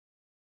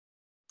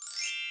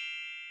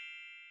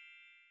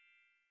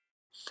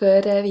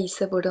Før jeg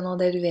viser hvordan å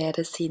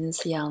derivere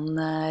sinus i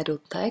annen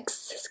roten av x,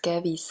 skal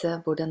jeg vise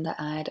hvordan det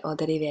er å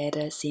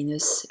derivere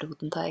sinus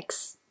roten av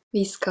x.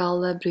 Vi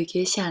skal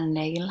bruke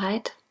kjerneregelen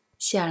her.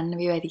 Kjernen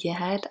vi velger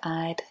her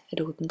er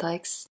roten av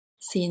x.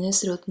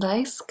 Sinus roten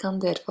av x kan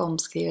derfor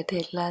omskrive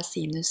til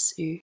sinus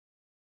u.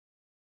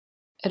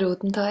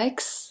 Roten av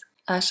x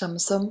er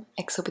samme som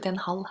x oppi til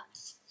en halv.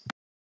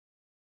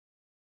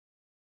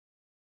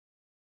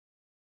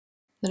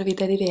 Når vi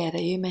deriverer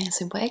y med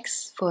hensyn på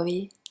x, får vi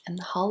en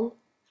halv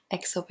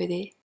x oppi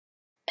de.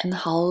 En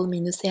halv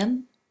minus 1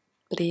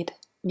 blir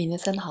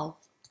minus en halv.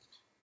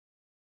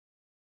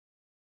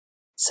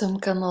 Som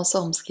kan også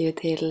omskrive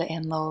til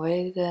 1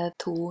 over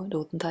 2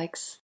 roten av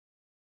x.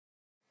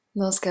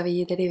 Nå skal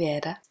vi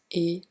derivere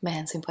y med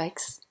hensyn på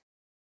x.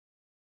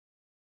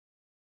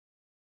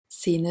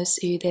 Sinus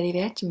y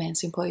derivert med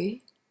hensyn på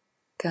y,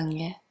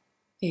 gange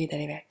y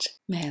derivert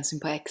med hensyn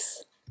på x.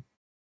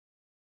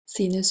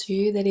 Sinus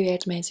y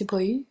derivert med hensyn på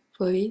y,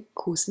 får vi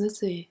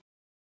kosinus y.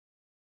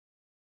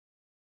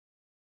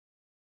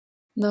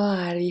 Nå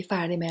er vi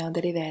ferdig med å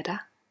derivere.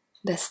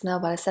 Resten er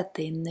å bare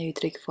sette inn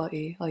uttrykk for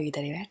y og y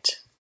derivert.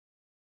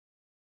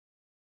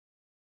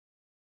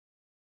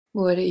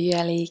 Hvor y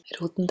er lik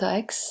roten av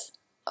x,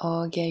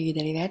 og y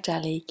derivert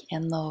er lik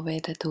 1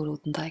 over 2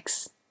 roten av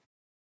x.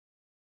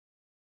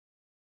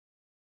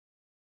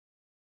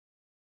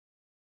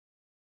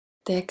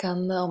 Det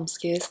kan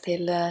omskrives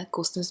til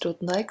kosinus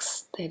roten av x,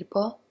 delt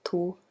på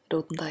 2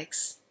 roten av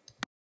x.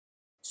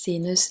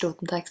 Sinus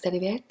roten av x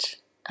derivert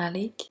er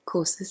lik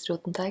kosinus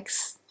roten av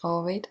x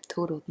over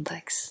 2 roten av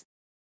x.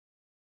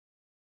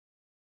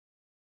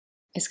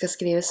 Vi skal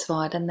skrive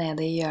svaret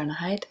nede i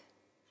hjørnet her,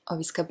 og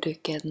vi skal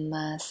bruke den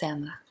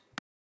senere.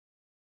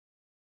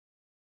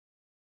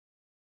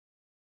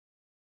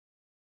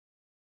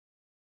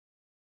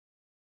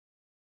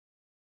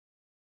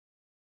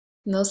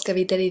 Nå skal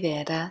vi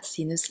derivere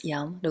sinus i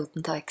annen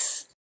roten av x.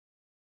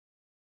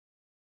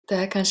 Det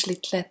er kanskje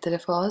litt lettere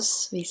for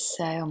oss hvis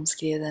jeg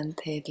omskriver den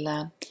til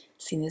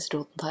sinus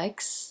roten av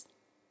x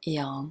i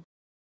annen.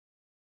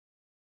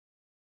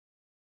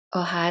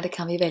 Og her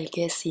kan vi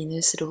velge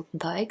sinus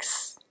roten av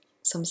x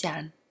som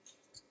kjernen.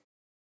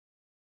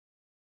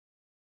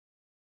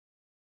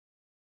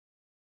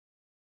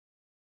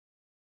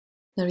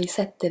 Når vi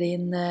setter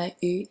inn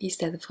y i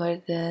stedet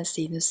for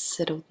sinus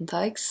roten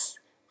av x,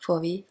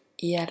 får vi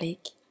y er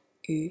lik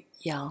u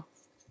i annen.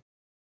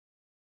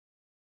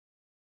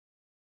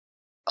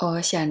 Og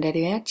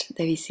kjernederivert,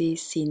 det vil si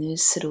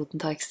sinus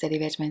roten av x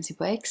derivert med hensyn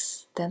på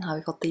x, den har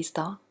vi fått i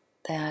stad.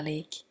 Det er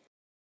lik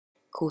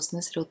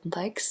kosinus roten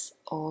av x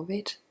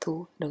over 2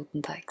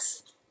 roten av x.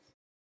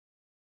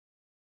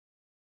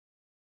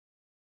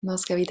 Nå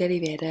skal vi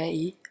derivere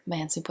y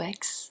med hensyn på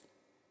x.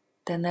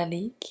 Den er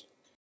lik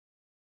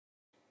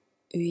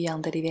u i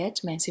annen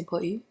derivert med hensyn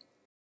på y,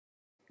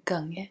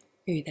 gange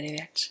u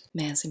derivert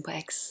med hensyn på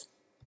x.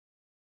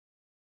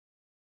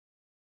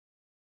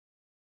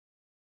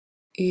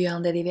 Y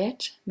annen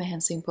derivert med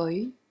hensyn på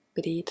y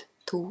blir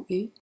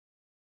 2y.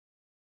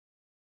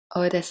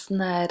 Og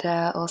resten er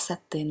å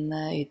sette inn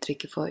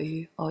uttrykket for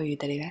y og y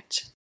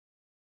derivert.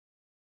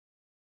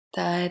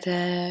 Der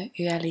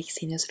y er lik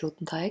sinus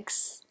roten av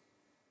x,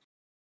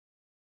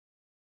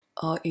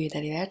 og y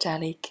derivert er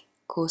lik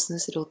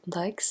kosinus roten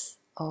av x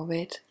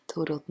over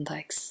 2 roten av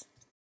x.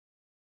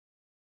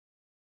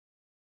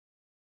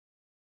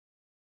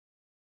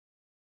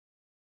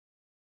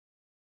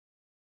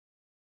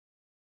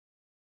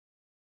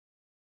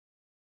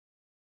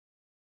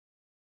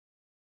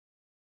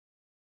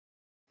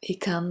 Vi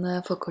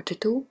kan forkorte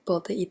 2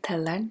 både i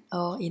telleren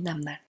og i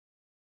nevneren.